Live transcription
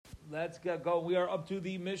let's get going. We are up to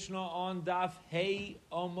the Mishnah on Daf Hey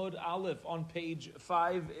Amud Aleph on page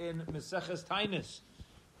 5 in Meseches Tainus.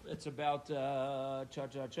 It's about 7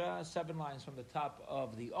 lines from the top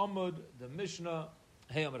of the Amud, the Mishnah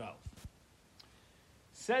Hey Amud Aleph.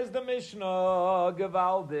 Says the Mishnah,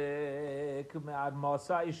 Gevaldik Me'ad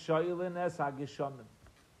Masai Shoylin Es HaGeshonim.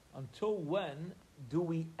 Until when do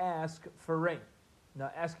we ask for rain?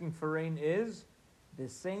 Now, asking for rain is the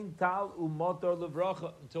same tal umotor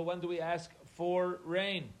levracha. Until when do we ask for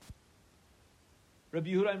rain?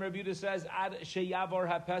 Rabbi Yehuda says ad sheyavor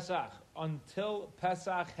haPesach, until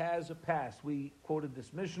Pesach has passed. We quoted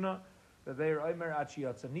this Mishnah. Reveir Omer ad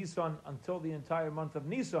sheyatza Nisan, until the entire month of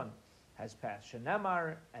Nisan has passed.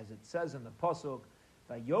 Shenemar, as it says in the pasuk,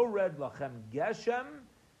 vayored lachem geshem,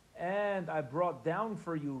 and I brought down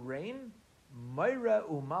for you rain. Mayra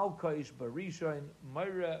u'malkaish barishain,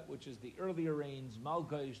 Mayra, which is the earlier rains,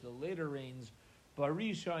 Malkaish, the later rains,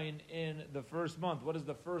 barishain in the first month. What is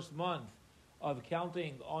the first month of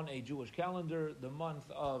counting on a Jewish calendar? The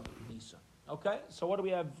month of Nisan. Okay, so what do we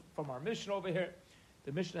have from our Mishnah over here?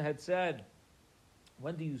 The Mishnah had said,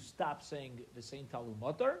 when do you stop saying the same Talmud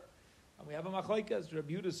Matar? And we have a machlokes.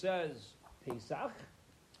 Rabbi Yehuda says Pesach,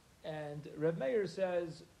 and Reb Meir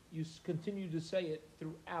says you continue to say it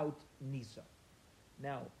throughout Nisan.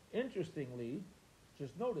 Now, interestingly,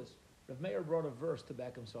 just notice, Reb Meir brought a verse to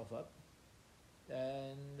back himself up,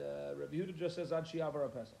 and Rabbi Yehuda just says Ad Sheyavor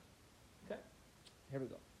Pesach. Okay, here we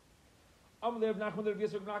go. Amalev Nachman Reb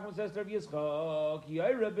Yitzchak Nachman says Reb Yitzchak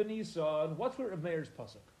Yair ben Nisan. What's with Reb Meir's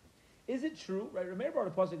pasuk? Is it true? Right, Reb Meir brought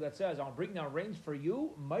a pasuk that says, "I'll bring down rains for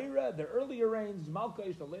you." Mayra, the earlier rains,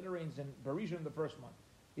 Malkaish, the later rains, and Barisha in the first month.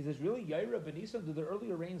 He says, really, Yaira ben Nisan, do the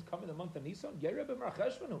earlier rains come in the month of Nisan? Yaira ben Mar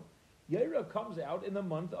Cheshvan. Yaira comes out in the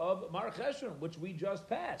month of Mar Cheshvan, which we just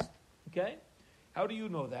passed. Okay? How do you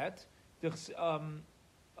know that?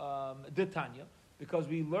 Tanya, because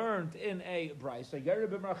we learned in a Brisa, Yaira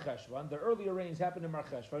ben Mar Cheshvan, the earlier rains happened in Mar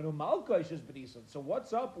Cheshvan, Umalkaish is ben Nisan. So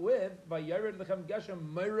what's up with, by Yaira lechem geshem,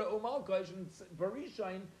 Mayra Umalkaish, and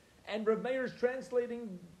Barishain, and Reb Meir's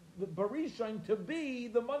translating the Barishain to be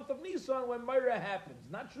the month of Nisan when Mayra happens.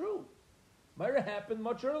 Not true. Mayra happened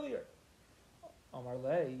much earlier. Amar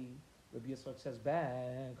Lei, Rabbi Yitzchak says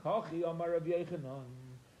back, Hachi Amar Rabbi Yechanan.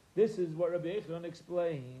 This is what Rabbi Yechanan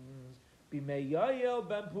explains. Bimei Yael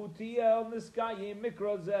ben Putiel Niskayim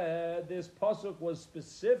Mikrazeh. This pasuk was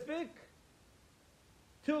specific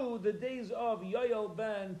to the days of Yael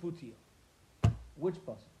ben Putiel. Which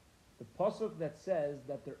pasuk? The pasuk that says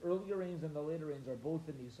that the earlier rains and the later rains are both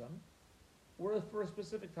in Nisan were for a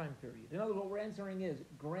specific time period. In other words, what we're answering is,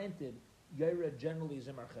 granted, Yaira generally is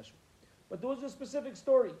in Mar Cheshvan. But there was a specific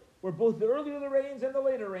story where both the earlier rains and the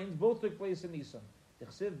later rains both took place in Nisan.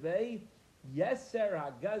 Yeser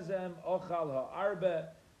ha-gazem ochal ha-arbe.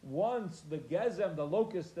 Once the gezem, the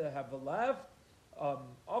locusts have left,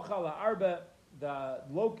 ochal ha-arbe, the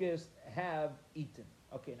locusts have eaten.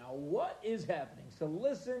 Okay, now what is happening? So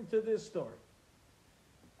listen to this story.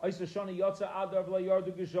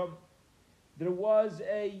 There was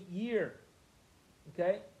a year.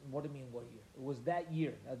 Okay? What do you mean, what year? It was that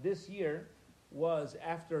year. Now this year was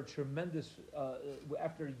after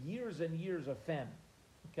after years and years of famine.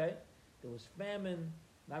 Okay? There was famine.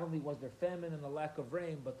 Not only was there famine and a lack of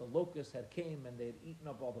rain, but the locusts had came and they had eaten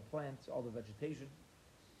up all the plants, all the vegetation.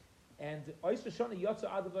 And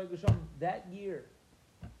that year,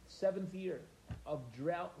 7th year of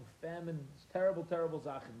drought and famine, terrible, terrible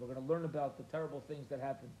zachin. We're going to learn about the terrible things that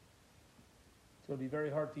happened. It's going to be very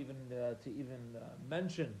hard to even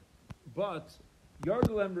mention. But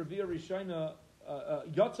Yardalem Revia Rishina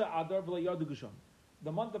Yotza Adar V'la Yardu Gesham.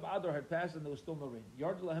 The month of Adar had passed and there was still no rain.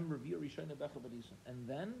 Yardalem Revia Rishina Becha B'Nisan. And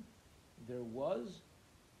then there was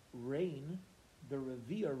rain, the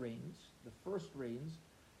Revia rains, the first rains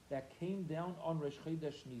that came down on Rosh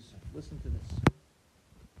Chodesh Nisan. Listen to this.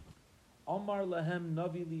 Amar Lahem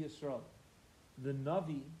Navi Li Yisrael. The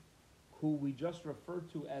Navi, who we just referred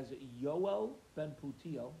to as Yoel ben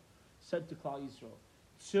Putiel, said to Klal Yisrael,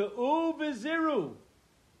 Tze'u v'ziru.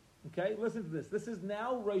 Okay, listen to this. This is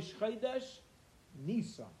now Rosh Chodesh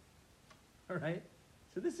Nisan. All right?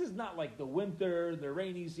 So this is not like the winter, the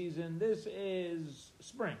rainy season. This is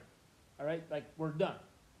spring. All right? Like, we're done.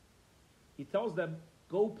 He tells them,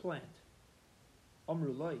 go plant.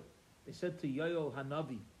 Amru Loi. They said to Yoel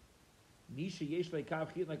Hanavi, they say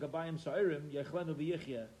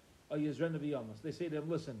to him,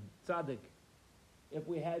 listen, tzaddik, if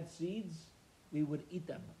we had seeds, we would eat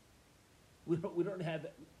them. We don't have,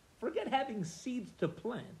 forget having seeds to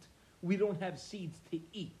plant, we don't have seeds to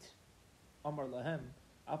eat. Amar lahem,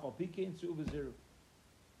 afal pikein su v'ziru.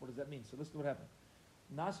 What does that mean? So listen to what happened.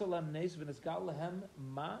 Nasalem nes v'nisgal lehem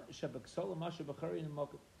ma shebeksola ma shebechari in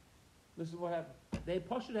mokum. Listen to what happened. They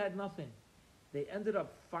Pashut had nothing. They ended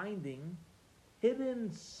up finding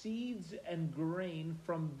hidden seeds and grain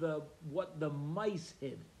from what the mice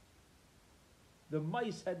hid. The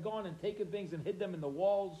mice had gone and taken things and hid them in the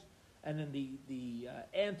walls and in the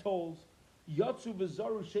ant holes. Yatsu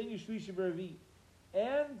v'zaru sheni shlishi v'revi.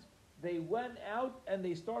 And they went out and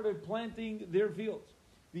they started planting their fields.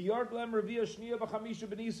 The Yardlem Revia Shnia B'chamisha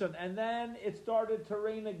B'Nisan. And then it started to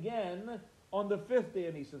rain again on the 5th day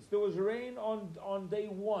of Nisan. There was rain on day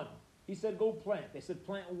 1. He said, go plant. They said,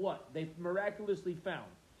 plant what? They miraculously found.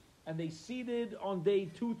 And they seeded on day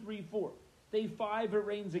 2, 3, 4. Day 5, it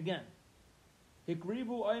rains again.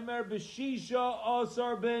 Hikrivu Aimer B'Shisha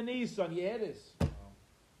Asar B'Nisan. You hear this?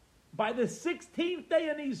 By the 16th day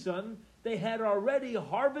of Nisan, they had already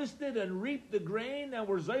harvested and reaped the grain and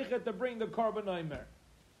were zeichet to bring the carbon Aimer.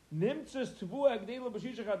 Nimtzes Tvua Gdela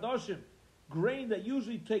B'Shisha Chadashim. Grain that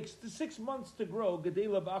usually takes 6 months to grow,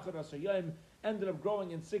 Gedela B'Achar Asayim, ended up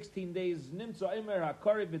growing in 16 days. Nimtza Eimer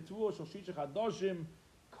HaKarev B'Tvua Shel Shisha Chadashim,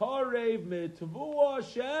 Karev B'Tvua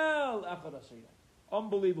Shel Achar Asayim.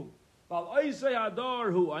 Unbelievable. Val Oisei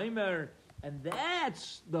Hadar Hu Eimer, and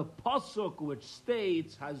that's the pasuk which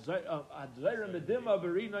states, Hadzarim B'Dimma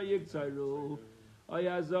Berina Yigtzairu.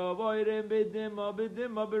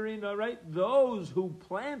 Right? Those who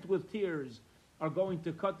plant with tears are going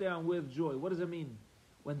to cut down with joy. What does it mean?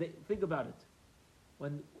 When they think about it,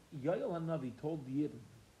 when Yael HaNavi told the Yidden,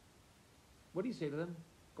 what do you say to them?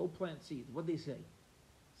 Go plant seeds. What did they say?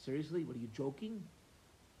 Seriously? What are you joking?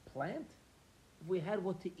 Plant? If we had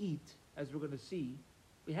what to eat, as we're going to see,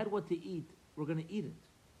 if we had what to eat, we're going to eat it.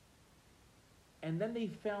 And then they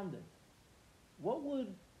found it. What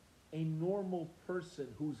would a normal person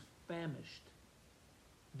who's famished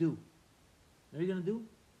do? You know what you're going to do?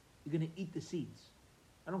 You're going to eat the seeds.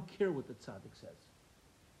 I don't care what the tzaddik says.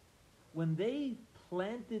 When they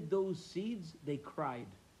planted those seeds, they cried.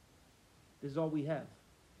 This is all we have.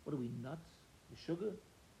 What are we, nuts? The sugar?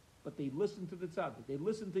 But they listened to the tzaddik. They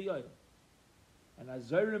listened to Yael. And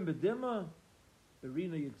Azarim B'dimma,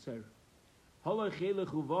 Berina Yitzir. Halach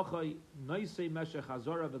Chelech Uvachai, Noisei Meshech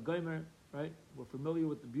Hazara V'Gomer. Right? We're familiar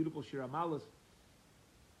with the beautiful Shir Amalis.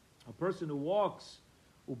 A person who walks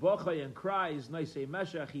Ubachai and cries, Naisei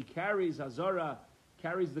Meshach, he carries Hazara,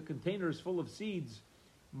 carries the containers full of seeds.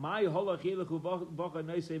 My Halach Chelech Uvachai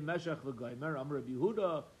Naisei Meshach V'Gomer. Amar Rabbi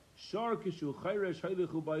Yehuda, Shar Kishu Chayresh Haylech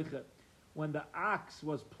Ubaicha. When the ox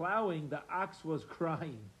was plowing, the ox was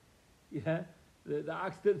crying. Yeah? The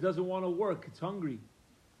ox doesn't want to work, it's hungry.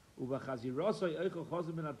 Yeah?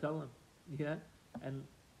 And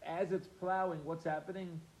as it's plowing, what's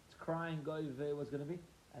happening? It's crying, what's going to be?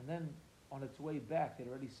 And then on its way back, it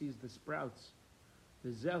already sees the sprouts. The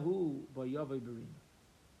Zehu Bayavai Berina.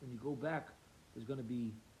 When you go back, there's going to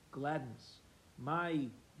be gladness. My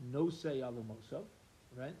Nosei Alamosov,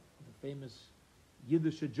 right? The famous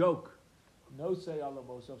Yiddish joke. Nosei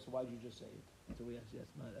Alamosov, so why'd you just say it? So yes,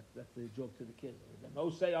 no, that's the joke to the kids. No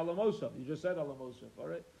say alamosov. You just said alamosov. All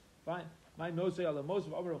right, fine. My no say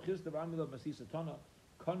alamosov. Amar Chisdav Amila Masisa Tana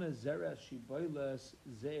Kana Zera Shiboilas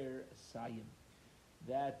Zer Sayim.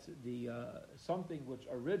 That the something which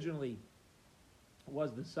originally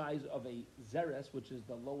was the size of a zeres, which is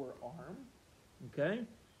the lower arm, okay,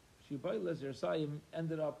 Shiboilas Zer Sayim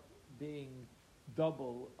ended up being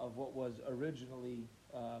double of what was originally,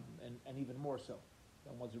 and even more so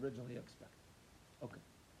than was originally expected. Okay.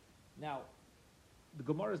 Now, the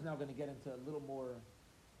Gemara is now going to get into a little more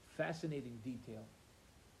fascinating detail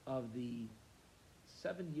of the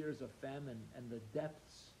 7 years of famine and the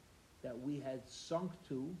depths that we had sunk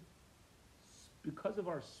to because of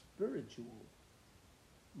our spiritual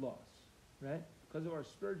loss, right? Because of our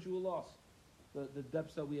spiritual loss, the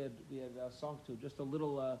depths that we had sunk to. Just a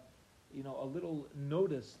little, a little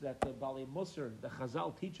notice that the Bali Musar, the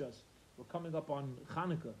Chazal teach us. We're coming up on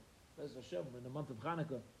Chanukah. As Hashem, in the month of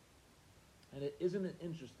Hanukkah. And isn't it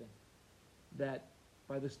interesting that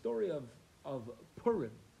by the story of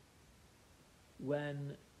Purim,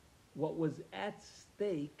 when what was at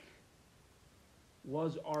stake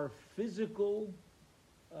was our physical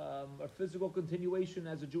continuation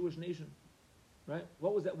as a Jewish nation, right?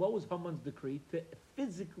 What was that? What was Haman's decree? To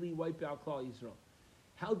physically wipe out Klal Yisrael.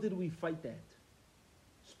 How did we fight that?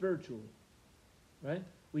 Spiritually, right?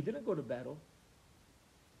 We didn't go to battle.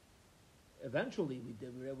 Eventually, we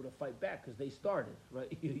were able to fight back because they started,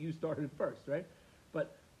 right? You started first, right?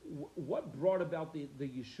 But what brought about the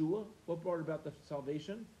Yeshua? What brought about the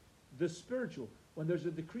salvation? The spiritual. When there's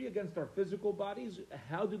a decree against our physical bodies,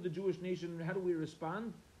 how did the Jewish nation, how do we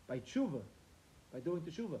respond? By tshuva, by doing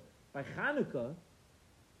teshuva. By Chanukah,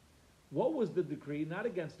 What was the decree? Not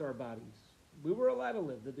against our bodies. We were allowed to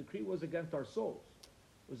live. The decree was against our souls.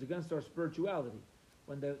 It was against our spirituality.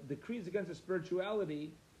 When the decree is against the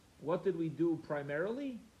spirituality, what did we do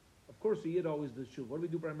primarily? Of course, we did always the shuv. What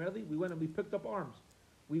did we do primarily? We went and we picked up arms.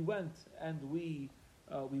 We went and we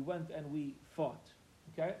fought.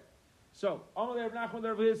 Okay. So, Amalei Rav Nachman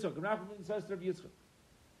Rav Yitzchak. Rav Nachman says to Rav Yitzchak,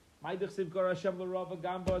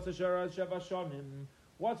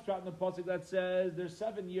 what's prat in the pasuk that says there's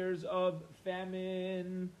 7 years of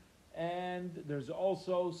famine and there's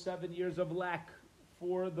also 7 years of lack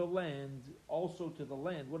for the land, also to the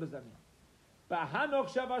land? What does that mean?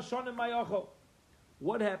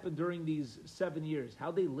 What happened during these 7 years?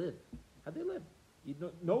 How they live? How they live?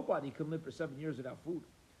 Nobody can live for 7 years without food.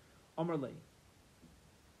 Amar lei.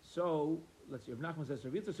 So let's see. Rav Nachman says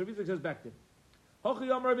Rav Yitzchak says back to him.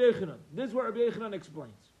 This is what Rabbi Yechanan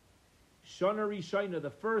explains. Shana Rishayna,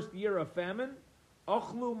 the first year of famine,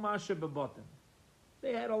 Ochlu Masha Bebatim.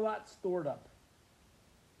 They had a lot stored up.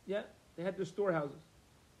 Yeah, they had their storehouses.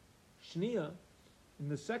 Shnia, in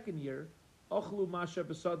the second year, Ochlu Masha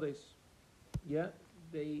Besades. Yeah,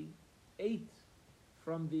 they ate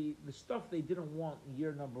from the stuff they didn't want in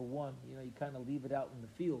year number one. You know, you kind of leave it out in the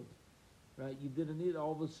field, right? You didn't need it.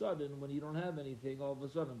 All of a sudden, when you don't have anything, all of a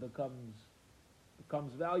sudden it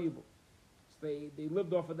becomes valuable. So they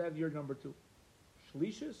lived off of that year number two.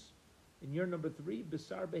 Shlishis, in year number three,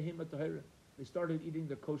 Bisar Behema Tahira. They started eating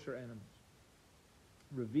the kosher animals.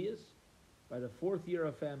 Revius, by the fourth year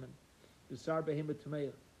of famine, Bisar Behema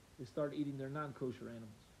Tameya. They started eating their non-kosher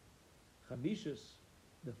animals. Chamishis,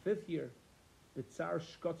 the fifth year, Bitzar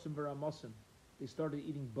Shkotzim V'Ramosim. They started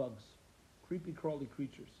eating bugs, creepy crawly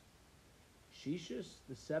creatures. Shishis,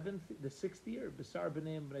 the sixth year, Bisar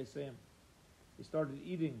B'neim B'neisayim. They started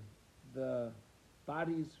eating the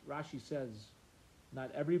bodies. Rashi says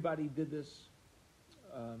not everybody did this.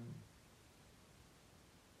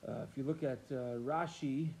 If you look at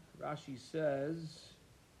Rashi says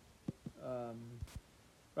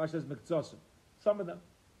Mikzosim. Some of them.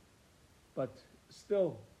 But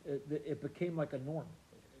still, it became like a norm.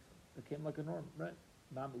 It became like a norm, right?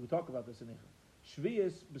 We talk about this in Eichel.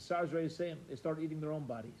 Shviyas, B'sar Zrayasayim, they started eating their own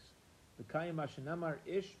bodies. The Kayim Hashanamar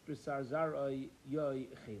Ish B'sar Zar Yoy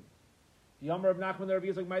Chil. Yom Rav Nachman Rav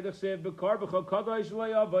Yitzchak Maidach said, B'kar B'chol Kadosh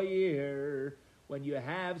Le'avayir. When you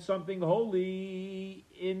have something holy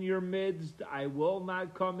in your midst, I will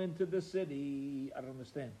not come into the city. I don't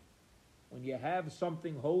understand. When you have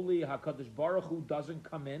something holy, HaKadosh Baruch Hu doesn't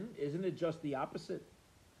come in. Isn't it just the opposite?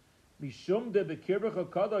 Mishum de B'kirbecha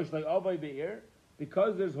Kadosh Le'avay Be'ir.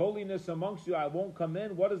 Because there's holiness amongst you, I won't come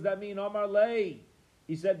in. What does that mean? Amar Lei.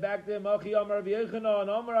 He said back to him, Achi Amar Rav Yechanan,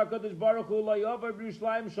 Amar HaKadosh Baruch Hu Le'avay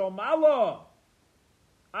B'Yerushalayim Shalmala.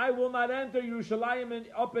 I will not enter Yerushalayim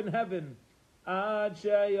up in heaven.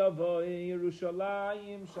 Until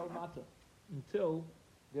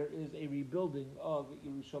there is a rebuilding of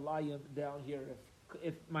Yerushalayim down here.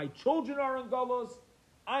 If my children are in Golos,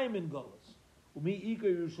 I'm in Golos.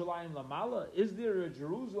 Is there a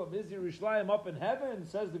Jerusalem? Is there Yerushalayim up in heaven?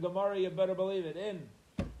 Says the Gemara, you better believe it. In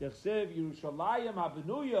Yerushalayim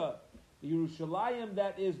Habenuya, the Yerushalayim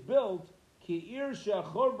that is built, Ki'ir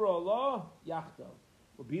Shechorba Allah Yachtav,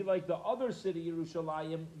 will be like the other city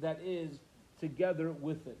Yerushalayim that is together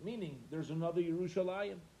with it. Meaning, there's another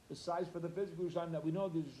Yerushalayim, besides for the physical Yerushalayim that we know,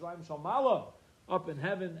 the Yerushalayim Shalmala, up in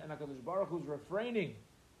heaven, and HaKadosh Baruch Hu is refraining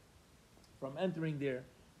from entering there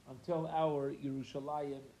until our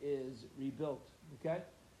Yerushalayim is rebuilt. Okay?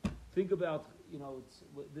 Think about,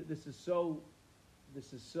 this is so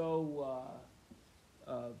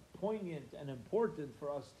poignant and important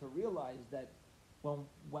for us to realize that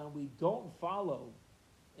when we don't follow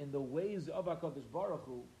in the ways of HaKadosh Baruch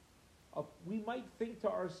Hu, we might think to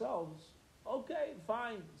ourselves, okay,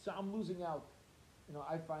 fine, so I'm losing out.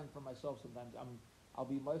 I find for myself sometimes I'll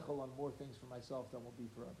be Michael on more things for myself than will be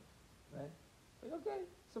for others, right? Like, okay,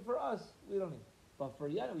 so for us, we don't need. But for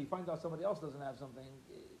we find out somebody else doesn't have something.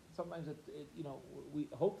 Sometimes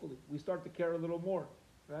we start to care a little more,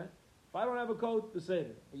 right? If I don't have a coat, to save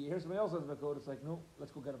it. But you hear somebody else has a coat, it's like, no,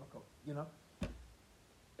 let's go get him a coat.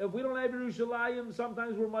 If we don't have Yerushalayim,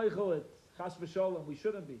 sometimes we're Michael it. Chas v'sholem, we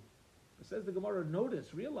shouldn't be. It says the Gemara,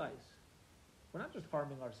 realize, we're not just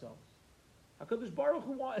harming ourselves. HaKadosh Baruch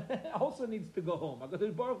Hu also needs to go home.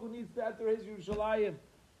 HaKadosh Baruch Hu needs to enter his Yerushalayim.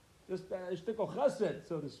 Just a shtickle chesed,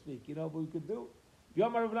 so to speak, but we could do.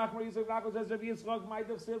 Yomar Rav Nachman Yitzchak Nachman says, Rav Yitzchak,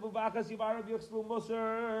 Ma'idach Sivu Vachas Yivar Rav Yitzchak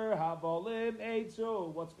Musar, Havolim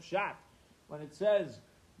Eitzu. What's pshat? When it says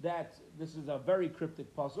that this is a very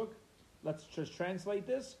cryptic pasuk, let's just translate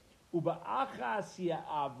this. Uba'achas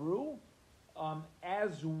ya'avru,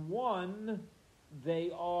 as one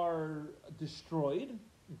they are destroyed.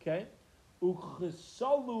 Okay.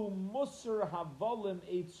 Uchesalu musar havalim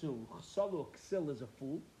etzu. Uchesalu, ksil is a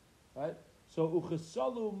fool, right? So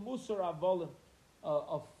uchesalu musar havalim.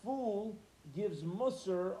 A fool gives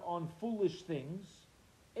musar on foolish things.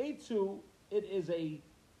 Etzu, it is a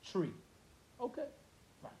tree. Okay,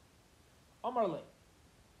 fine. Amar le.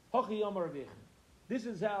 Hachi Amar Rabbi Yechon. This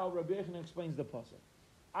is how Rabbi Yechon explains the pasuk.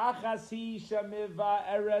 Achasi shamiva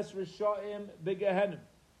eres rishaim begehenim.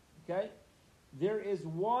 Okay, there is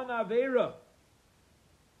one avera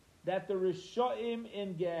that the rishaim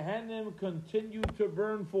in Gehenim continue to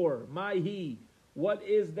burn for. Mahi. What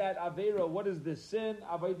is that avera? What is the sin?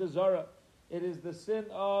 Avodah Zarah. It is the sin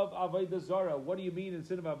of Avodah Zarah. What do you mean in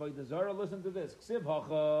sin of Avodah Zarah? Listen to this. Ksiv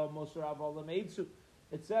hacha mosar avalim eitzu.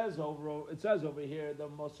 It says over here the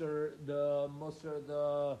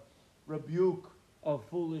rebuke of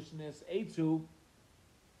foolishness eitzu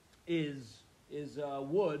is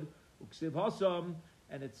wood. Uksiv hasam,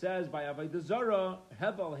 and it says by Avodah Zarah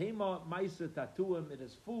hevel hema ma'isa tatuim. It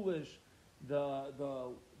is foolish. The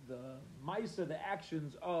ma'isa, the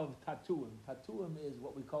actions of tatuim. Tatuim is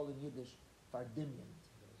what we call in Yiddish fardimian.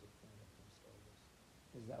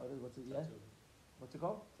 Is that what it is? What's it? Yeah. What's it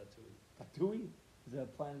called? Tatooine. Is it a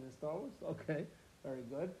planet in Star Wars? Okay, very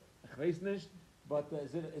good. But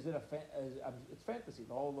is it it's fantasy.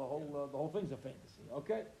 The whole thing's a fantasy.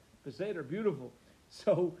 Okay, Peseder, beautiful.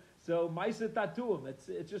 So Maisa Tatuim.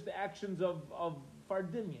 It's just the actions of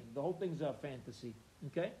Fardimian. The whole thing's a fantasy.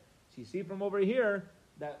 Okay, so you see from over here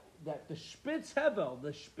that the Spitz Hevel,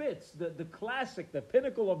 the classic, the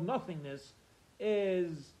pinnacle of nothingness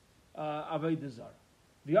is Avodah Zarah.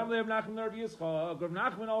 The Rav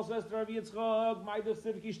Nachman also says to Rav Yitzchak,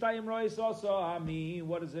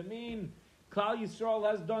 what does it mean? Klal Yisrael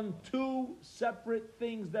has done two separate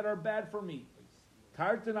things that are bad for me.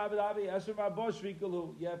 Yeah, if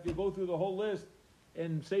you go through the whole list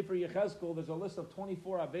in Sefer Yechezkel, there's a list of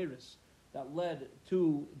 24 Averis that led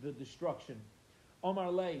to the destruction.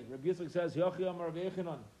 Omar Lei, Rabbi Yitzchak says,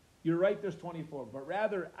 you're right, there's 24. But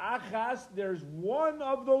rather, Achas, there's one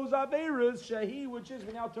of those Averas, Shahi, which is,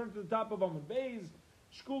 we now turn to the top of Amud Beis,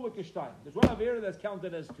 Shkula Kishtayim. There's one Avera that's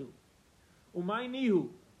counted as two. Umay Nihu,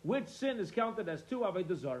 which sin is counted as two?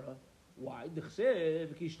 Avodah Zarah. Why?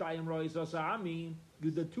 D'chsev, Kishtayim Rois Asa'ami,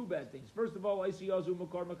 you did two bad things. First of all, Isiyazu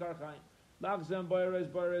Makar Makar Chaim. Lachzem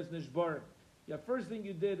Bayres Nishbar. Yeah, first thing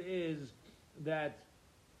you did is that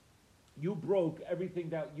you broke everything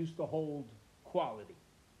that used to hold quality.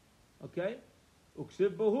 Okay? When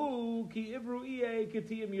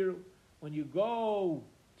you go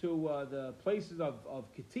to the places of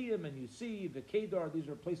Kitiyim and you see the Kedar, these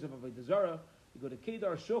are places of Avodah Zarah, you go to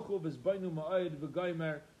Kedar, Shochu, Vizbainu Ma'od,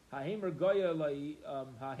 V'gaimer, Hahemer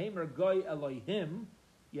Goy Elohim.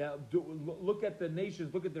 Yeah, look at the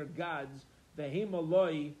nations, look at their gods, V'hem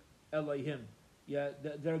Eloi Elohim. Yeah,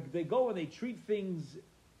 they go and they treat things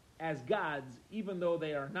as gods, even though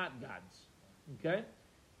they are not gods. Okay?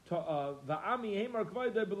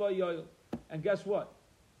 And guess what?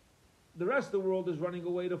 The rest of the world is running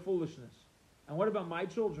away to foolishness. And what about my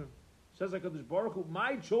children? Says HaKadosh Baruch Hu,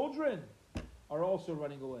 my children are also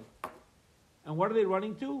running away. And what are they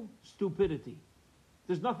running to? Stupidity.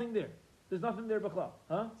 There's nothing there. There's nothing there, B'chlal.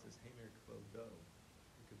 Huh? It says Hamer Kvodo.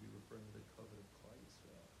 It could be referring to the covenant of Klal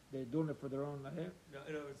Yisrael. They're doing it for their own hair? No,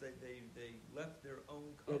 it's like they left their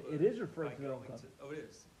own covenant. It is referring to their own covenant. Oh, it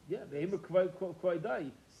is. Yeah, the Hamer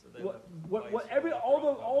Kvoidai. So they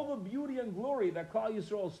all the beauty and glory that Klal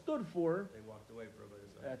Yisrael stood for. They walked away for Avodah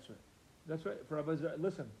Zarah. That's right. For Avodah Zarah.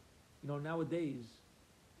 Listen, nowadays,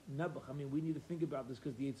 Nebuch. I mean, we need to think about this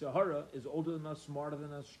because the Yetzer Hara is older than us, smarter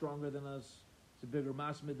than us, stronger than us. It's a bigger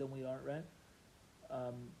masmid than we are, right?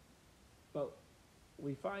 But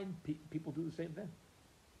we find people do the same thing.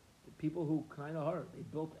 The people who kind of hard. They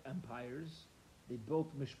built empires, they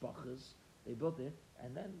built mishpachas, they built it,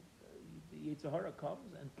 and then the Yetzer Hara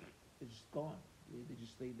comes and it's just gone.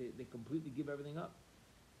 They completely give everything up.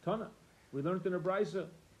 Tana, we learned in the Brisa,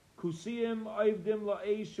 Kusim Aivdim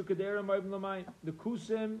La'esh Shukaderim Aivdim La'mayim. The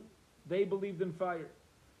Kusim, they believed in fire.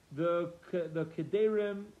 The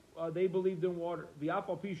Kederim, they believed in water. Even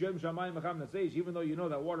though you know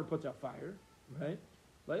that water puts out fire, right?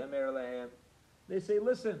 They say,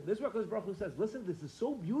 listen, this is what Kodesh Baruch Hu says. Listen, this is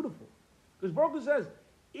so beautiful. Because Baruch Hu says,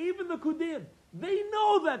 even the Kudim, they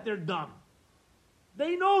know that they're dumb.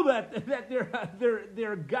 They know that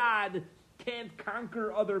their God can't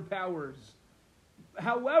conquer other powers.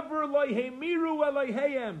 However,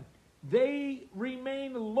 they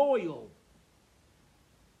remain loyal.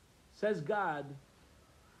 Says God,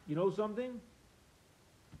 you know something?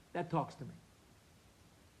 That talks to me.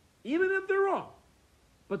 Even if they're wrong.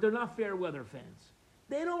 but they're not fair weather fans.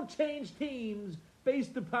 They don't change teams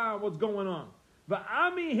based upon what's going on. You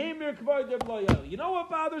know what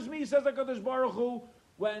bothers me, says HaKadosh Baruch Hu,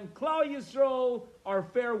 when Klal Yisrael are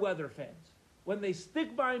fair weather fans. When they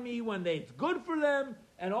stick by me, when it's good for them,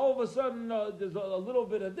 and all of a sudden there's a little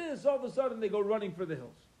bit of this, all of a sudden they go running for the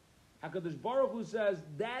hills. HaKadosh Baruch Hu says,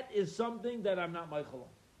 that is something that I'm not Meichel on.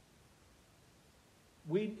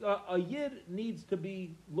 A Yid needs to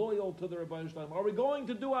be loyal to the Rebbeinu Shalom. Are we going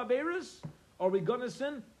to do Averis? Are we going to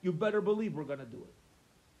sin? You better believe we're going to do it.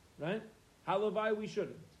 Right? Halavai, we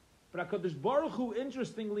shouldn't. But HaKadosh Baruch Hu,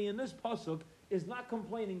 interestingly, in this pasuk, is not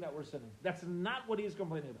complaining that we're sinning. That's not what he is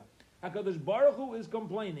complaining about. HaKadosh Baruch Hu is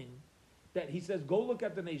complaining that he says, go look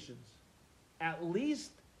at the nations. At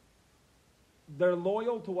least they're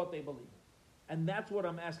loyal to what they believe. And that's what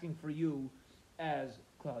I'm asking for you as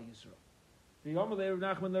Klal Yisrael. And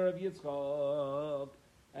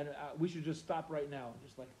we should just stop right now and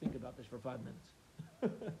just think about this for 5 minutes.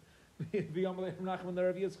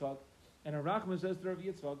 And Rachman says to Rav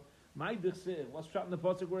Yitzchak, "My dichsiv." What's shot in the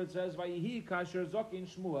pasuk where it says, "Vayihi kasher zokin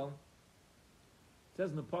Shmuel." It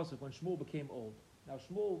says in the pasuk when Shmuel became old. Now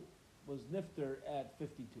Shmuel was nifter at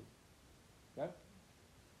 52. Okay.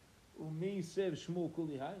 Umi siv Shmuel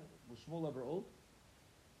kulihai. Was Shmuel ever old?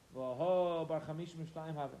 Vaha bar chamishim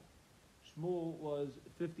shtayim havin. Shmuel was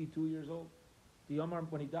 52 years old. The Yomar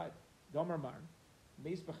when he died. Yomar Mar.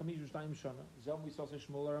 Meis b'chamishu shtayim shana. Zel we saw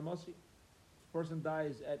Shmuel Aramasi. Person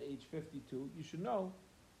dies at age 52, you should know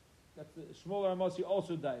that the Shmuel Aramasi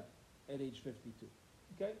also died at age 52.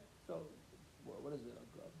 Okay? So, what is it?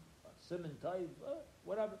 Simon type,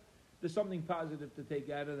 whatever. There's something positive to take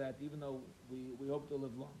out of that, even though we hope to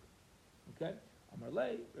live long. Okay? Amar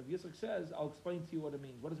Lei, Rav Yitzchak says, I'll explain to you what it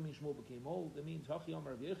means. What does it mean Shmuel became old? It means, Hachi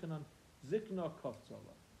Amar Rav Yechanan, Zikna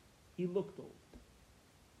Kaftzala. He looked old.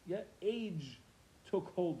 Yeah? Age took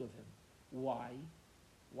hold of him. Why?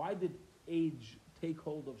 Why did age take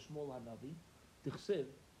hold of Shmuel HaNavi? Tichsiv,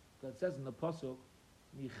 because it says in the pasuk,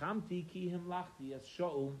 Nichamti ki himlachti as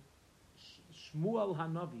Shaul. Shmuel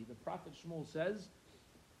HaNavi, the prophet Shmuel says,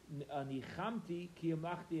 Nichamti ki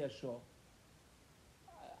himlachti as Shaul.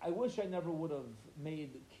 I wish I never would have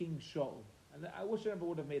made King Shaul, and I wish I never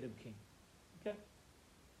would have made him king. Okay.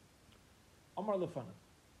 Amar Lefanav.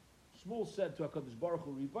 Shmuel said to HaKadosh Baruch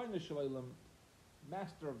Hu, Ribono Shel Olam,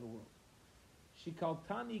 Master of the world,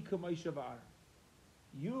 Shikaltani k'Moshe v'Aaron.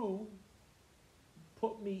 You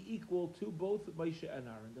put me equal to both Moshe and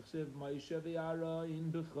Aaron. D'chsev Moshe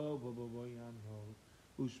v'Aaron b'cho v'boyanho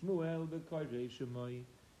u'Shmuel b'karei shemai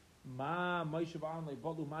ma Moshe v'Aaron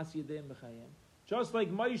le'balu mas yedem b'chayim. Just like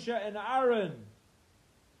Moshe and Aaron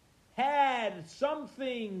had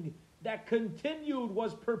something that continued,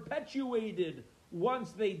 was perpetuated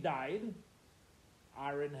once they died.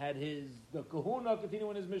 Aaron had the kahuna continue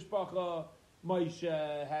in his mishpacha.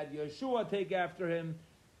 Moshe had Yeshua take after him,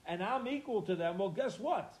 and I'm equal to them. Well, guess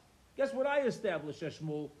what? Guess what I established as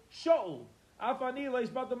Shmuel? Shaul. Afani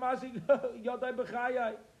leisbat masi yodai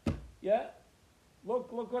b'chayai. Yeah?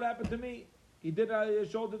 Look what happened to me. He did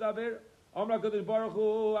Shaul did Aver. Amar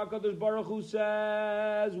HaKadosh Baruch Hu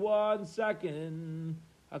says, 1 second.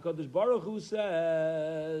 HaKadosh Baruch Hu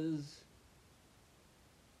says,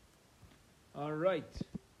 all right.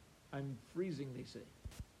 I'm freezing, they say.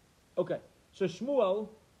 Okay. So Shmuel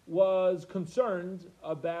was concerned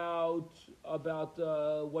about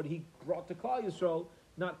what he brought to Klal Yisrael,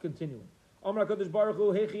 not continuing. Amar HaKadosh Baruch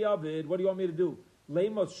Hu, Hechi Avid, what do you want me to do?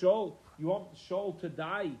 Leimas Shaul, you want Shaul to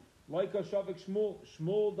die? Like a Shavik Shmuel.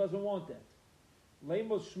 Shmuel doesn't want that.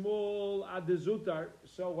 Leimas Shmuel Adezutar,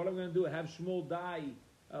 so what am I going to do? Have Shmuel die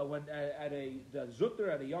when at a Zutar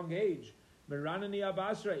at a young age? Meranani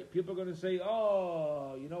Abasrei. People are going to say,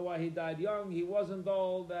 "Oh, you know why he died young? He wasn't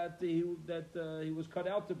all that he was cut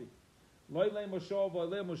out to be." If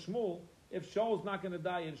Shaul's not going to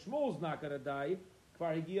die and Shmuel's not going to die,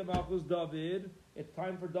 David. It's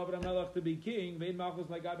time for David HaMelech to be king.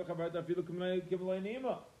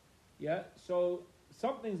 Yeah, so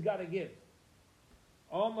something's got to give.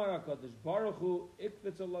 Omar HaKadosh Baruch Hu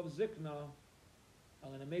ikvitzalav zikna. I'm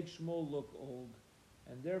going to make Shmuel look old.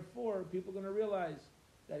 And therefore, people are going to realize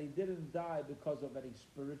that he didn't die because of any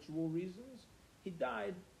spiritual reasons. He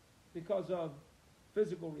died because of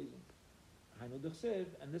physical reasons. And this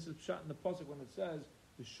is shot in the pasuk when it says,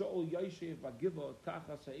 "The Shaul Yoshev Bagiva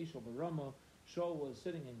Tachas Ha'Eisha Barama." Shaul was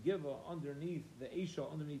sitting in Giva underneath the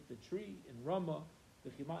Eisha, underneath the tree in Ramah. The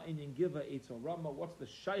Chima'in in Giva Eitzel Ramah. What's the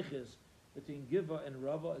shaykhis between Giva and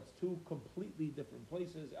Rava? It's two completely different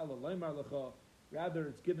places. Ela Leimar Lecha. Rather,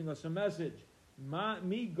 it's giving us a message.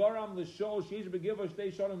 Mi garam l'Shaul sheish begiva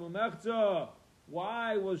shtei shalim u'mechza.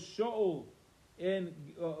 Why was Shaul and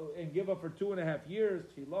give up for 2.5 years.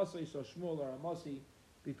 Tfilasei so Shmuel or Amasi,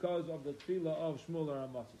 because of the tefillah of Shmuel or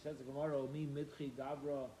Amasi. Says the Gemara, Mi mitchi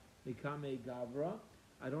gavra mikame gavra.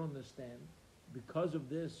 I don't understand. Because of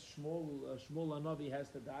this, Shmuel Hanavi has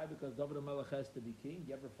to die because David HaMelech has to be king.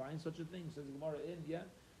 You ever find such a thing? Says the Gemara, yeah,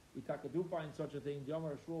 we do find such a thing.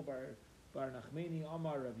 Yamar Shmuel bar Nachmeni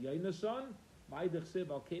Amar Rav Yonasan. Ma'idach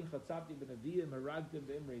Sib al Kain Chatzabti ben Aviyim Haragdim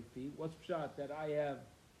be'imrei fi. What's pshat? That I have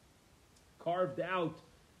carved out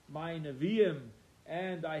my Nevi'im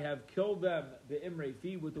and I have killed them be'imrei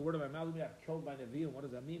fi with the word of my mouth. I have killed my Nevi'im. What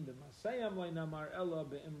does that mean? B'masayam le'namar ella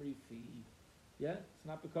be'imrei fi. Yeah, it's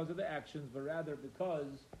not because of the actions, but rather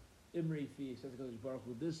because Imri fi says Baruch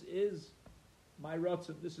Hu, this is my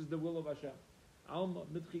ratzon, this is the will of Hashem. Alma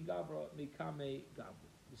mitchi gavra mikame gavra.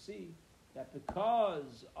 You see that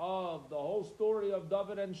because of the whole story of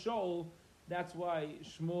David and Shaul, that's why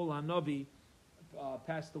Shmuel Hanavi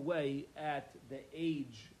passed away at the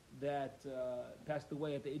age that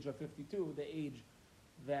of 52, the age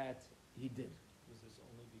that he did. Was this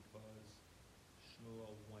only because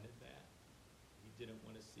Shmuel wanted that? He didn't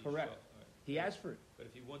want to see. Correct. Right. He asked for it. But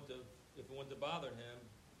if it wouldn't have bothered him,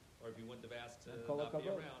 or if he wouldn't have asked to Kol not be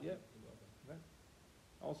hakavod, around, yeah. he would have. Right.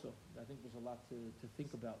 Also, I think there's a lot to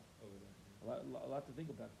think about. Over there. A lot to think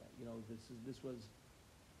about that. You know, this was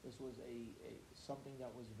a something that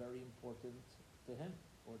was very important to him,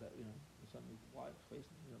 or that something why face.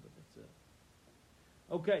 But that's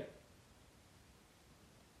okay.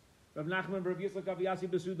 Rav Nachman Rav Yitzchak Aviyasi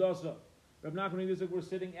Besudasa. Rav Nachman and Yitzchak were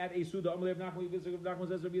sitting at a Suda. Rav Nachman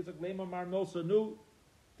says Rav Yitzchak Lema Mar Nosa Nu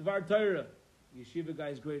Dvar Torah. Yeshiva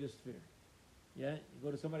guy's greatest fear. Yeah, you go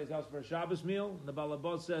to somebody's house for a Shabbos meal, and the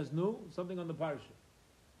Balabot says, "No, something on the parsha."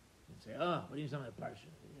 You say, what do you mean on the parsha?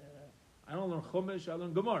 I don't learn Chumash, I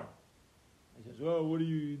learn Gemara. He says, what do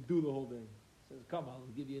you do the whole day? He says, come, I'll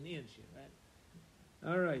give you an Ian shit, right?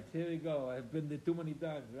 All right, here we go. I've been there too many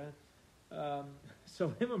times, right?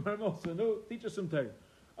 So him and Marmosa, no, teach us some Torah.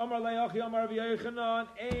 Amar Le'achi, Amar V'yechanan,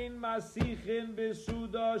 Ein Masichin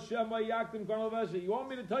B'Suda Shema Yaktim Karnal Vesha. You want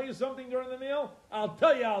me to tell you something during the meal? I'll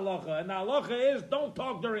tell you halacha. And the halacha is, don't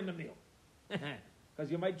talk during the meal. Because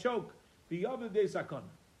you might choke. V'yavu de sakon.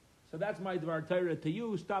 So that's my Dvar Torah to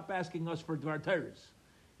you. Stop asking us for Dvar Torahs.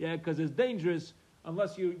 Yeah, because it's dangerous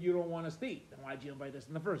unless you don't want us to eat. Then why'd you invite us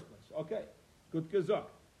in the first place? Okay, good kazuk.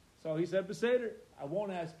 So he said, Beseder, I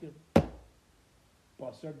won't ask him.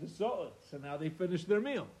 Basar Deso'ah. So now they finished their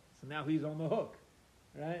meal. So now he's on the hook.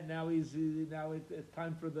 Right? Now it's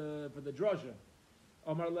time for the drasha.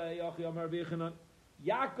 Amar le'yachi Amar v'yechanan.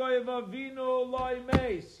 Yaakov Avinu loy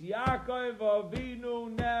meis. Yaakov Avinu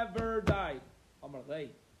never died. Amar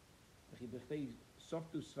le'yachi.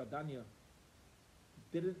 Softus Svadanya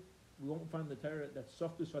didn't, we won't find the Torah that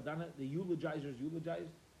Softus Svadanya, the eulogizers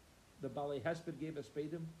eulogized, the Balei Hesped gave a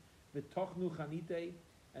spadim, the Tochnu Chanite,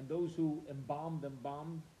 and those who embalmed,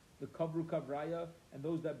 the Kavru Kavraya, and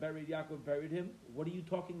those that buried Yaakov buried him. What are you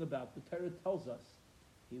talking about? The Torah tells us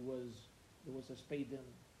there was a spadim,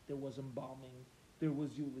 there was embalming, there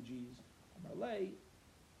was eulogies. Amarlei,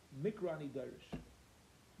 Mikrani Darish.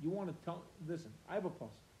 You want to tell, listen, I have a pasuk.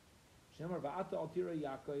 Shemar va'ata altira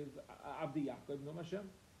Yaakov, Avdi Yaakov, no Hashem.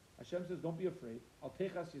 Hashem says, don't be afraid. Al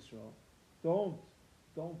techas Yisrael.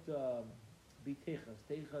 Don't be techas.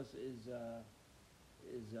 Techas is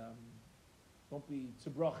don't be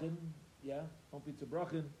tzebrachin. Yeah, don't be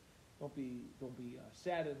tzebrachin. Don't be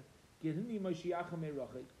saddened. Gehini Mashiach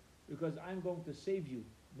meirachik, because I'm going to save you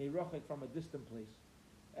meirachik from a distant place.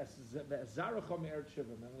 As zaracha me'eretz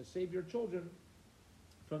shivim. I'm going to save your children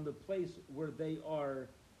from the place where they are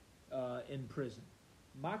in prison.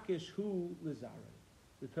 Makish hu lizare.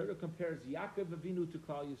 The Torah compares Yaakov Avinu to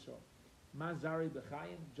Klal Yisrael. Mazari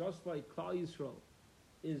b'chayim, just like Klal Yisrael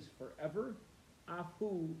is forever,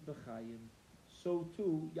 afu b'chayim, so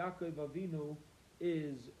too Yaakov Avinu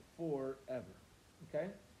is forever. Okay?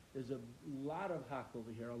 There's a lot of hak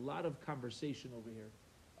over here, a lot of conversation over here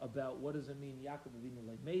about what does it mean Yaakov Avinu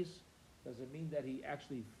like mace. Does it mean that he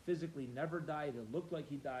actually physically never died? It looked like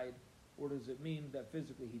he died. Or does it mean that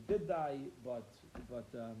physically he did die, but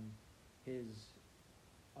his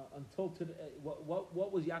until today,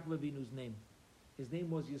 what was Yaakov Avinu's name? His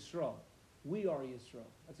name was Yisrael. We are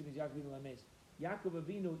Yisrael. That's what it means Yaakov Avinu Lameis. Yaakov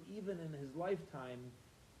Avinu, even in his lifetime,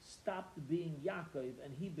 stopped being Yaakov,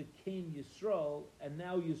 and he became Yisrael, and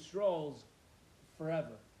now Yisrael's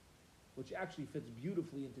forever, which actually fits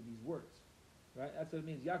beautifully into these words. Right? That's what it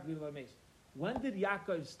means Yaakov Avinu Lameis. When did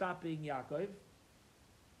Yaakov stop being Yaakov?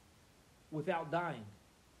 Without dying.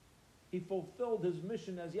 He fulfilled his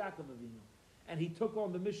mission as Yaakov Avinu. And he took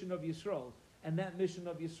on the mission of Yisrael. And that mission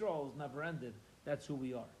of Yisrael is never ended. That's who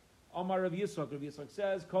we are. Amar Rav Yitzchak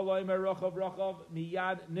says, Kol Omer Rachav Rachav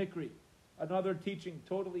Miyad Nikri. Another teaching,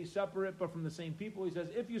 totally separate, but from the same people. He says,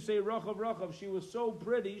 if you say Rachav Rachav, she was so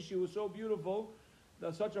pretty, she was so beautiful,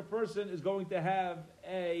 that such a person is going to have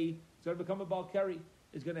it's going to become a Balkari,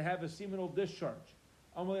 is going to have a seminal discharge.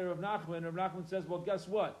 Amalei Rav Nachman says, well, guess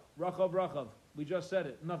what? Rachav Rachav. We just said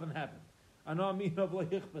it. Nothing happened.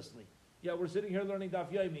 Yeah, we're sitting here learning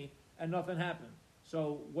Daf Yomi, and nothing happened.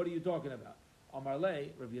 So what are you talking about? Amar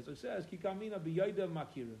Lei, Rav Yitzchak says, Kikamina b'yayda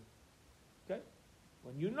makira. Okay?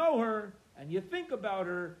 When you know her, and you think about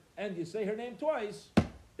her, and you say her name twice,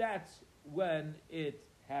 that's when it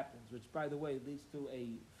happens. Which, by the way, leads to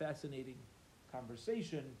a fascinating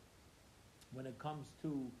conversation when it comes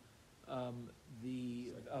to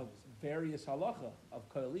the various halacha of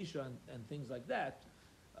koalisha and things like that,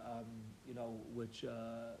 which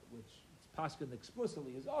it's paskin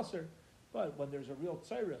explicitly is aser, but when there's a real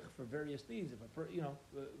tzarich for various things, if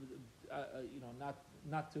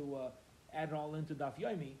not to add it all into daf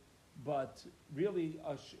yomi, but really,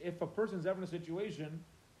 if a person's ever in a situation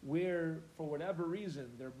where, for whatever reason,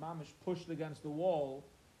 they're mamish pushed against the wall,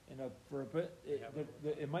 for a bit,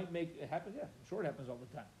 it might make it happen. Yeah, I'm sure it happens all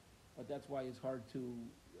the time. But that's why it's hard to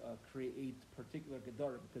create particular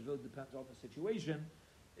gedarim, because it really depends on the situation.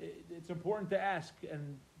 It's important to ask,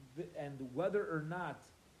 and whether or not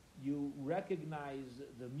you recognize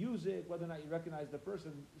the music, whether or not you recognize the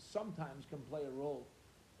person, sometimes can play a role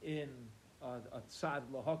in a tzad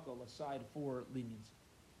lahakal, a side for leniency.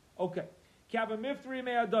 Okay.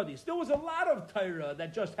 Still was a lot of Torah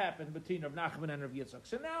that just happened between Rav Nachman and Rav Yitzchak.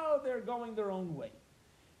 So now they're going their own way.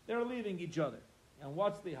 They're leaving each other. And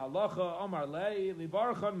what's the halacha? Amar lei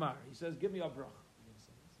libarach anmar. He says, give me a bracha.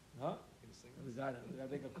 Huh? We got to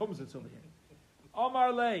think of kumsitz over here.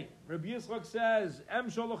 Amar lei. Rabbi Yitzchak says,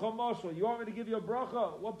 Em sholach hamashal. You want me to give you a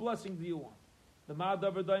bracha? What blessing do you want? The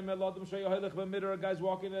ma'adav v'daim eladam shayahilech b'midr. A guy's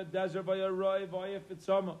walking in the desert v'yaroi v'yif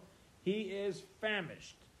itzama. He is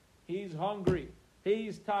famished. He's hungry.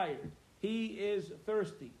 He's tired. He is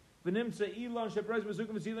thirsty. V'nimtza ilan shepres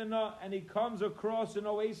b'sukim v'zilina. And he comes across an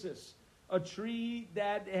oasis. A tree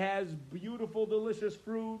that has beautiful, delicious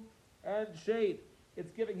fruit and shade.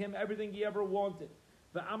 It's giving him everything he ever wanted.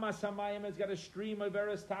 The Amas Hamayim has got a stream of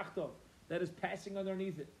Eres Tachtov that is passing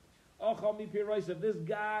underneath it. This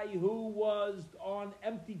guy who was on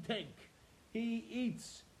empty tank, he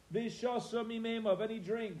eats Vishasa Mimemav and he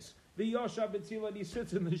drinks. The Yosha B'tzila and he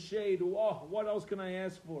sits in the shade. Oh, what else can I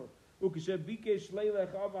ask for?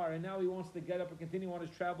 And now he wants to get up and continue on his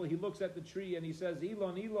travel. He looks at the tree and he says,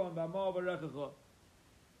 Elon, Elon, b'ama v'rechecha.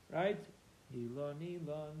 Right? Elon,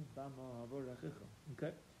 Elon, b'ama v'rechecha.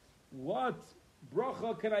 Okay? What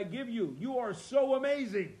bracha can I give you? You are so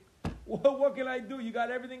amazing. What can I do? You got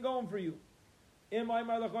everything going for you. If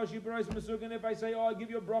I say, oh, I give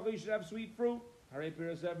you a bracha, you should have sweet fruit. You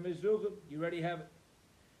already have it.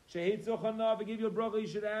 If I give you a bracha, you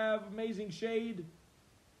should have amazing shade.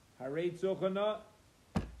 Notice,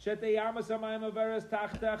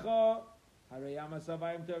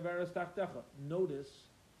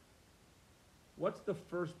 what's the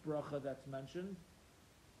first bracha that's mentioned?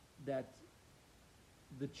 That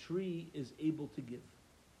the tree is able to give.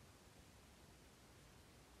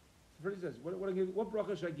 So first he says, what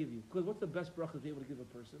bracha should I give you? Because what's the best bracha to be able to give a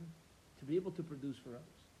person? To be able to produce for others.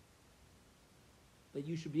 That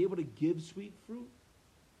you should be able to give sweet fruit.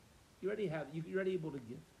 You already have. You're already able to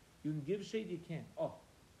give. You can give shade. You can't. Oh,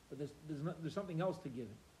 but there's something else to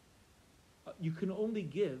giving. You can only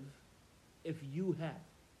give if you have.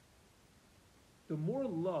 The more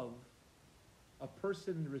love a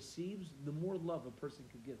person receives, the more love a person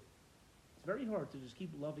could give. It's very hard to just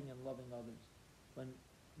keep loving and loving others when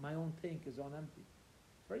my own tank is on empty.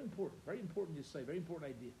 It's very important to say. Very important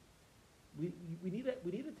idea. We need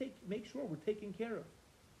to make sure we're taken care of.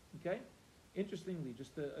 Okay. Interestingly,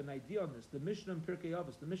 just an idea on this, the Mishnah in Pirkei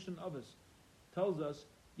Avos, the Mishnah of us tells us,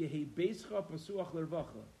 Yehi beischa pasuach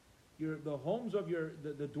lervacha. The homes of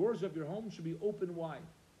the doors of your home should be open wide.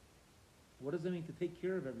 What does that mean? To take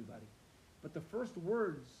care of everybody. But the first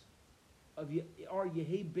words are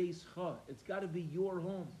Yehi beischa. It's got to be your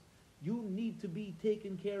home. You need to be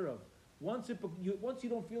taken care of. Once you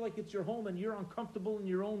don't feel like it's your home and you're uncomfortable in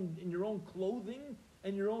your own clothing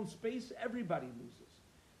and your own space, everybody loses.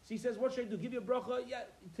 So he says, what should I do? Give you a bracha? Yeah,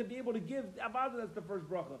 to be able to give, that's the first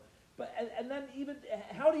bracha. But and then even,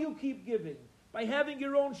 how do you keep giving? By having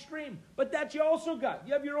your own stream. But that you also got.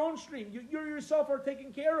 You have your own stream. You yourself are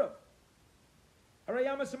taken care of.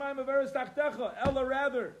 Ella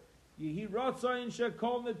rather,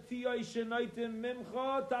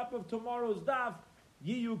 top of tomorrow's daf,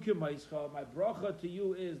 Yiyu kimaischa, my bracha to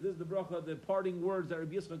you is, this is the bracha, the parting words that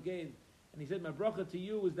Rabbi Yisrael gave. And he said, my bracha to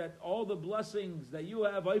you is that all the blessings that you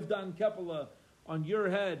have, Oivdan Kepala, on your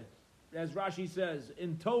head, as Rashi says,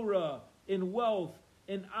 in Torah, in wealth,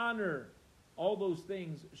 in honor, all those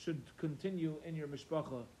things should continue in your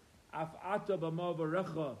mishpacha. Af'ata b'ma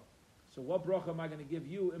v'recha. So what bracha am I going to give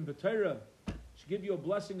you in B'Torah? Should give you a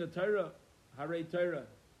blessing of Torah. Harei Torah.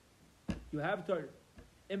 You have Torah.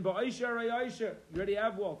 In Ba'isha Rayisha, you already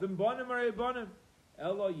have wealth. In Banim Arei Banim.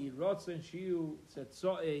 Elo Yirotzen Shiu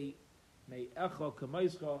Tzetzo'ei Me'echa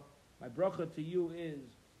K'maischa. My bracha to you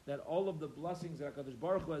is that all of the blessings that HaKadosh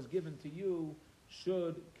Baruch Hu has given to you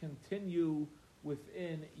should continue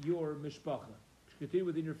within your mishpacha. Should continue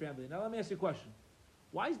within your family. Now let me ask you a question.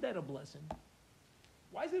 Why is that a blessing?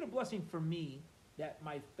 Why is it a blessing for me that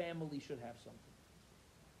my family should have something?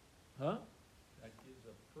 Huh? That gives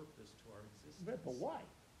a purpose to our existence. Right, but why?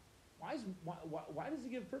 Why does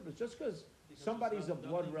it give purpose? Just because Because somebody's a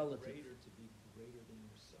there's blood nothing relative. greater to be greater than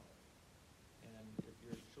yourself. And if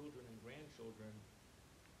your children and grandchildren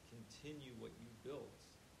continue what you built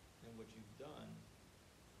and what you've done,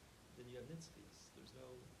 then you have mitzvahs. There's no,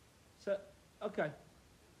 So, okay,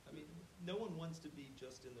 I mean, no one wants to be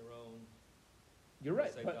just in their own. you're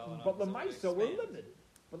right. Say, But well, and but I'm Lamaisa, so we're expand. limited.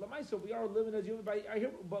 But Lamaisa, we are limited as human. But I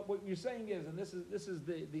hear. But what you're saying is, and this is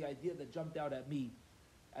the idea that jumped out at me,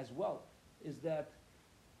 as well, is that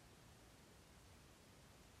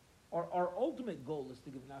our ultimate goal is to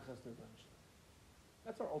give nachas to the grandchildren.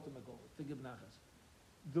 That's our ultimate goal, to give nachas.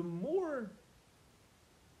 The more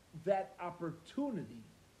that opportunity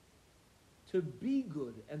to be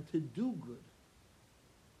good and to do good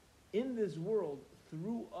in this world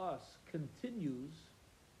through us continues,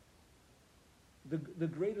 the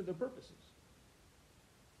greater the purposes.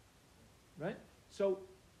 Right? So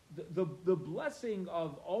the blessing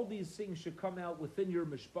of all these things should come out within your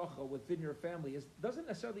mishpacha, within your family, doesn't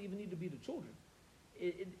necessarily even need to be the children.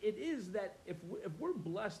 It is that if we're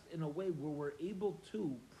blessed in a way where we're able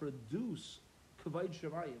to produce kavod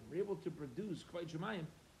shemayim, we're able to produce kavod shemayim,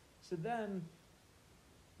 so then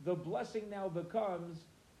the blessing now becomes,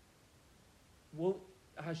 well,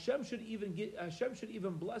 Hashem should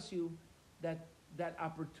even bless you that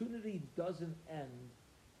opportunity doesn't end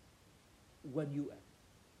when you end.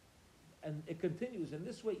 And it continues. And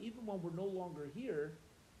this way, even when we're no longer here,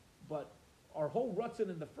 but our whole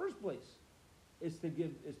rutzin in the first place is to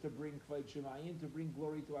bring Kvayt Shemayim, to bring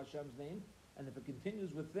glory to Hashem's name. And if it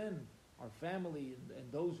continues within our family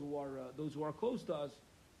and those who are close to us,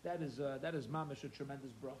 that is mamish a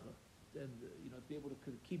tremendous bracha. And to be able to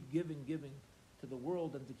keep giving to the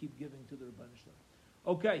world and to keep giving to the Rebbeinu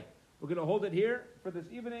Shalom. Okay, we're going to hold it here for this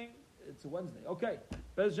evening. It's a Wednesday. Okay,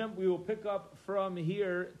 Bez Hashem, we will pick up from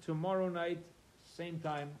here tomorrow night, same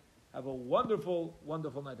time. Have a wonderful,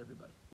 wonderful night, everybody.